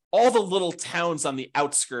like all the little towns on the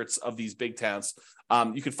outskirts of these big towns.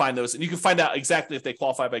 You can find those, and you can find out exactly if they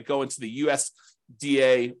qualify by going to the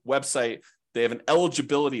USDA website. They have an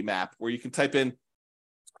eligibility map where you can type in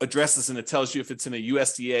addresses and it tells you if it's in a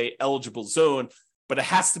USDA eligible zone. but it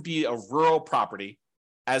has to be a rural property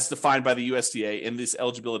as defined by the USDA in these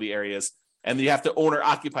eligibility areas. And you have to own or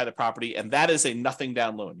occupy the property. And that is a nothing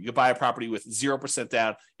down loan. You can buy a property with 0%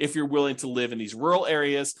 down if you're willing to live in these rural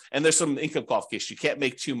areas. And there's some income qualifications. You can't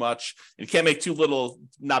make too much and you can't make too little,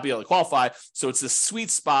 not be able to qualify. So it's this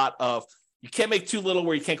sweet spot of you can't make too little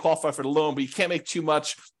where you can't qualify for the loan, but you can't make too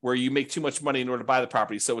much where you make too much money in order to buy the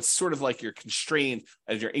property. So it's sort of like you're constrained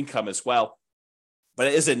as your income as well. But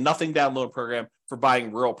it is a nothing down loan program for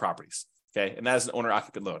buying rural properties. Okay. And that is an owner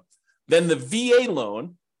occupant loan. Then the VA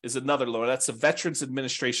loan is another loan. That's a Veterans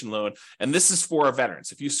Administration loan. And this is for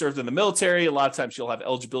veterans. If you served in the military, a lot of times you'll have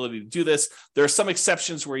eligibility to do this. There are some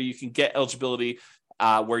exceptions where you can get eligibility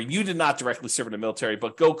where you did not directly serve in the military,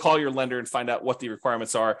 but go call your lender and find out what the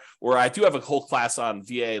requirements are. Or I do have a whole class on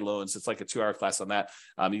VA loans. It's like a 2-hour class on that.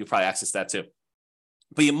 You can probably access that too.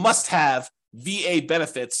 But you must have VA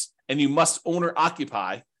benefits and you must own or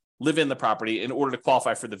occupy, live in the property in order to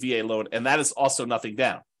qualify for the VA loan. And that is also nothing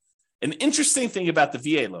down. An interesting thing about the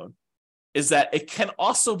VA loan is that it can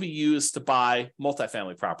also be used to buy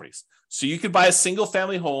multifamily properties. So you could buy a single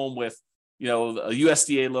family home with, a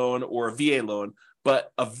USDA loan or a VA loan,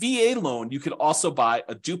 but a VA loan, you can also buy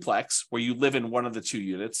a duplex where you live in one of the 2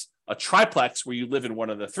 units, a triplex where you live in one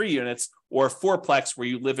of the 3 units, or a fourplex where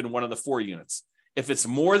you live in one of the 4 units. If it's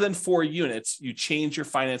more than 4 units, you change your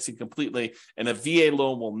financing completely, and a VA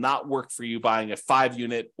loan will not work for you buying a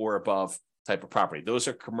 5-unit or above type of property. Those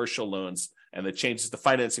are commercial loans, and the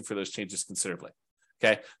financing for those changes considerably.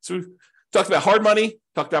 Okay, so we've talked about hard money,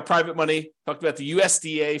 talked about private money, talked about the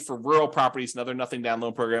USDA for rural properties, another nothing down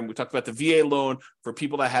loan program. We talked about the VA loan for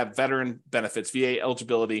people that have veteran benefits, VA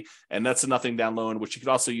eligibility, and that's a nothing down loan, which you could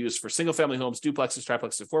also use for single family homes, duplexes,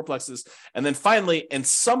 triplexes, fourplexes. And then finally, in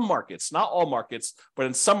some markets, not all markets, but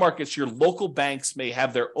in some markets, your local banks may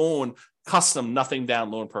have their own custom nothing down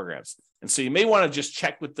loan programs. And so you may want to just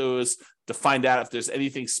check with those to find out if there's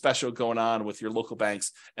anything special going on with your local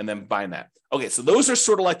banks and then buying that. Okay, so those are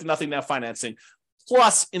sort of like the nothing down financing.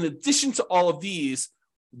 Plus, in addition to all of these,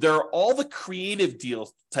 there are all the creative deal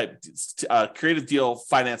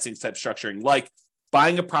financing type structuring, like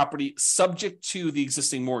buying a property subject to the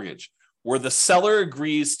existing mortgage, where the seller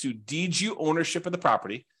agrees to deed you ownership of the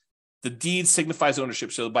property. The deed signifies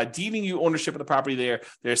ownership. So by deeding you ownership of the property,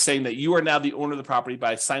 they're saying that you are now the owner of the property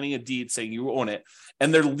by signing a deed saying you own it.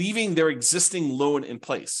 And they're leaving their existing loan in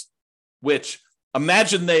place, which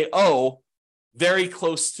imagine they owe very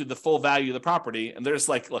close to the full value of the property. And they're just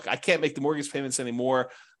like, look, I can't make the mortgage payments anymore.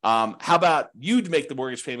 How about you make the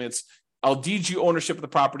mortgage payments? I'll deed you ownership of the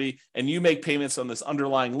property and you make payments on this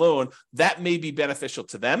underlying loan. That may be beneficial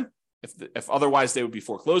to them if otherwise they would be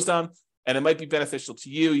foreclosed on. And it might be beneficial to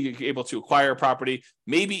you. You're able to acquire a property,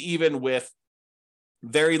 maybe even with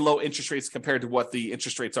very low interest rates compared to what the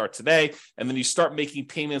interest rates are today. And then you start making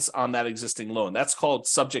payments on that existing loan. That's called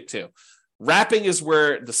subject to. Wrapping is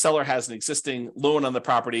where the seller has an existing loan on the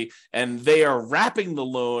property and they are wrapping the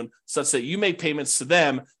loan such that you make payments to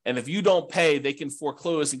them. And if you don't pay, they can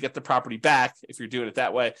foreclose and get the property back if you're doing it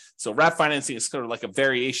that way. So wrap financing is sort of like a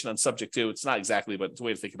variation on subject to. It's not exactly, but it's a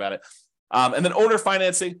way to think about it. And then owner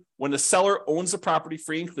financing, when the seller owns the property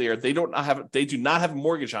free and clear, they do not have a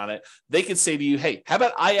mortgage on it. They can say to you, hey, how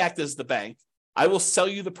about I act as the bank? I will sell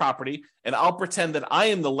you the property and I'll pretend that I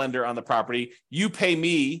am the lender on the property. You pay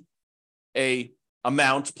me a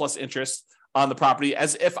amount plus interest on the property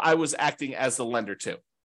as if I was acting as the lender too.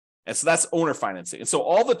 And so that's owner financing. And so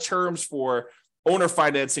all the terms for owner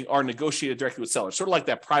financing are negotiated directly with sellers, sort of like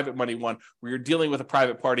that private money one where you're dealing with a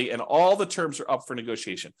private party and all the terms are up for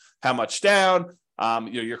negotiation. How much down,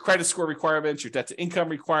 your credit score requirements, your debt to income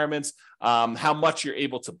requirements, how much you're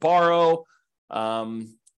able to borrow.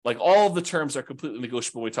 Like all of the terms are completely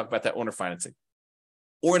negotiable when we talk about that owner financing.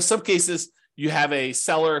 Or in some cases, you have a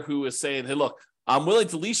seller who is saying, hey, look, I'm willing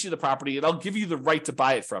to lease you the property and I'll give you the right to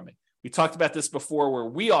buy it from me. We talked about this before where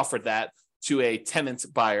we offered that to a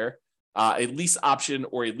tenant buyer. A lease option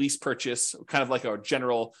or a lease purchase, kind of like our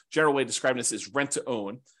general way of describing this is rent to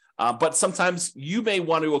own. But sometimes you may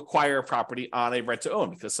want to acquire a property on a rent to own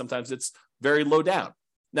because sometimes it's very low down.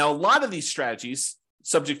 Now, a lot of these strategies,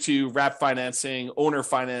 subject to wrap financing, owner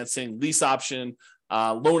financing, lease option,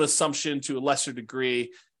 loan assumption to a lesser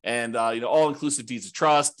degree, and all-inclusive deeds of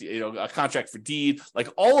trust, a contract for deed, like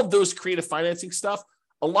all of those creative financing stuff,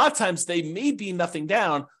 a lot of times they may be nothing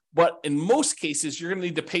down. But in most cases, you're going to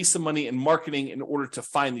need to pay some money in marketing in order to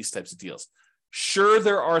find these types of deals. Sure,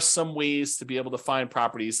 there are some ways to be able to find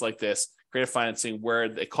properties like this, creative financing, where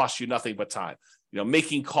it costs you nothing but time.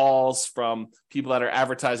 making calls from people that are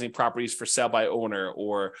advertising properties for sale by owner,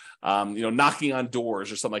 or knocking on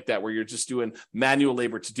doors or something like that, where you're just doing manual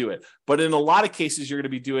labor to do it. But in a lot of cases, you're going to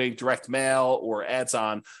be doing direct mail or ads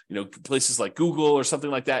on places like Google or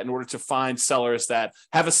something like that in order to find sellers that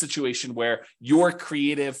have a situation where your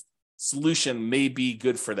creative solution may be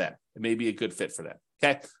good for them. It may be a good fit for them.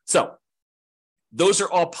 Okay, so those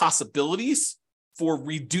are all possibilities for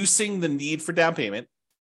reducing the need for down payment.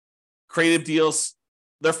 Creative deals,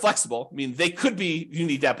 they're flexible. I mean, they could be you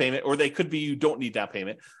need down payment, or they could be you don't need down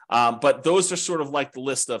payment. But those are sort of like the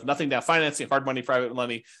list of nothing down financing, hard money, private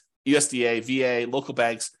money, USDA, VA, local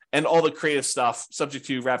banks, and all the creative stuff subject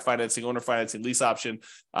to wrap financing, owner financing, lease option.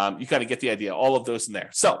 You kind of get the idea, all of those in there.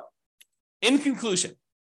 So in conclusion,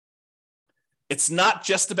 it's not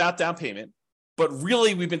just about down payment, but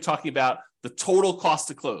really we've been talking about the total cost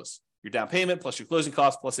to close, your down payment plus your closing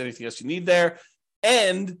costs plus anything else you need there,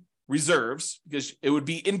 and reserves, because it would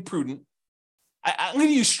be imprudent. I'm going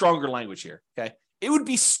to use stronger language here. Okay. It would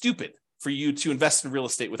be stupid for you to invest in real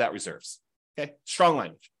estate without reserves. Okay. Strong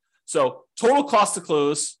language. So total cost to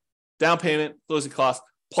close, down payment, closing costs,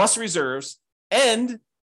 plus reserves. And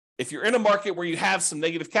if you're in a market where you have some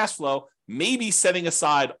negative cash flow, maybe setting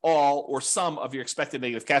aside all or some of your expected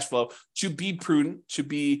negative cash flow to be prudent, to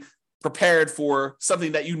be prepared for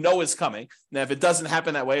something that is coming. Now, if it doesn't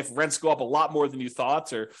happen that way, if rents go up a lot more than you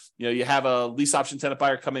thought, or you have a lease option tenant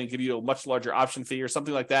buyer come in and give you a much larger option fee or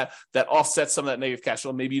something like that, that offsets some of that negative cash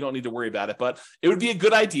flow, maybe you don't need to worry about it. But it would be a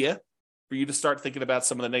good idea for you to start thinking about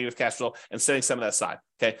some of the negative cash flow and setting some of that aside.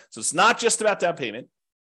 Okay, so it's not just about down payment.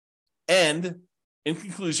 And in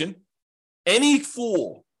conclusion, any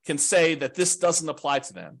fool can say that this doesn't apply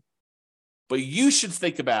to them, but you should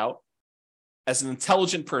think about, as an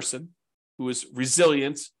intelligent person who is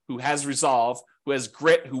resilient, who has resolve, who has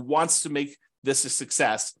grit, who wants to make this a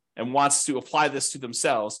success and wants to apply this to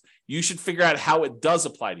themselves, you should figure out how it does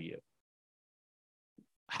apply to you.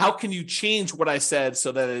 How can you change what I said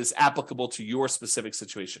so that it is applicable to your specific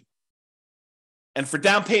situation? And for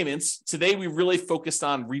down payments, today we really focused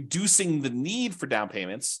on reducing the need for down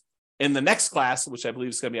payments. In the next class, which I believe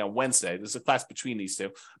is going to be on Wednesday, there's a class between these two,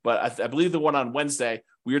 but I believe the one on Wednesday,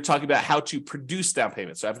 we were talking about how to produce down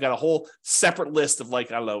payments. So I've got a whole separate list of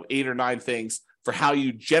 8 or 9 things for how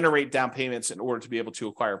you generate down payments in order to be able to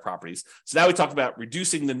acquire properties. So now we talked about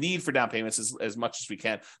reducing the need for down payments as much as we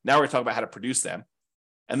can. Now we're talking about how to produce them,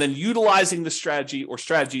 and then utilizing the strategy or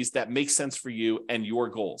strategies that make sense for you and your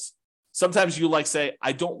goals. Sometimes you say,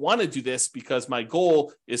 I don't want to do this because my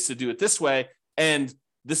goal is to do it this way, and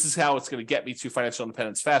this is how it's going to get me to financial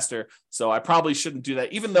independence faster. So I probably shouldn't do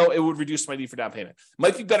that, even though it would reduce my need for down payment. It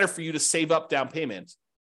might be better for you to save up down payment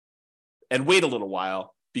and wait a little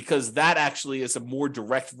while, because that actually is a more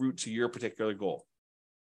direct route to your particular goal.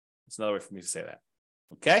 That's another way for me to say that.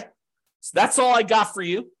 Okay? So that's all I got for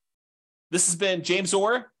you. This has been James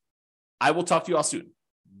Orr. I will talk to you all soon.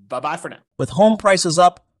 Bye-bye for now. With home prices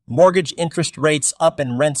up, mortgage interest rates up,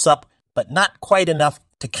 and rents up, but not quite enough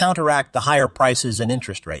to counteract the higher prices and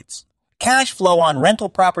interest rates. Cash flow on rental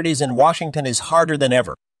properties in Washington is harder than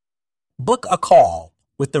ever. Book a call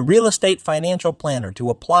with the Real Estate Financial Planner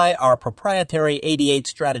to apply our proprietary 88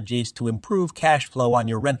 strategies to improve cash flow on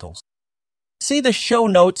your rentals. See the show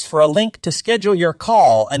notes for a link to schedule your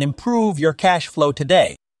call and improve your cash flow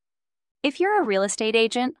today. If you're a real estate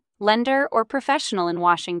agent, lender, or professional in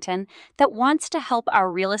Washington that wants to help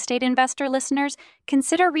our real estate investor listeners,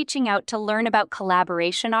 consider reaching out to learn about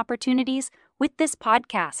collaboration opportunities with this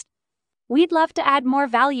podcast. We'd love to add more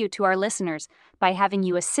value to our listeners by having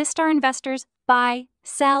you assist our investors buy,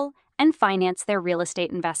 sell, and finance their real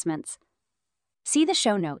estate investments. See the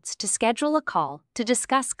show notes to schedule a call to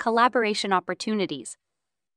discuss collaboration opportunities.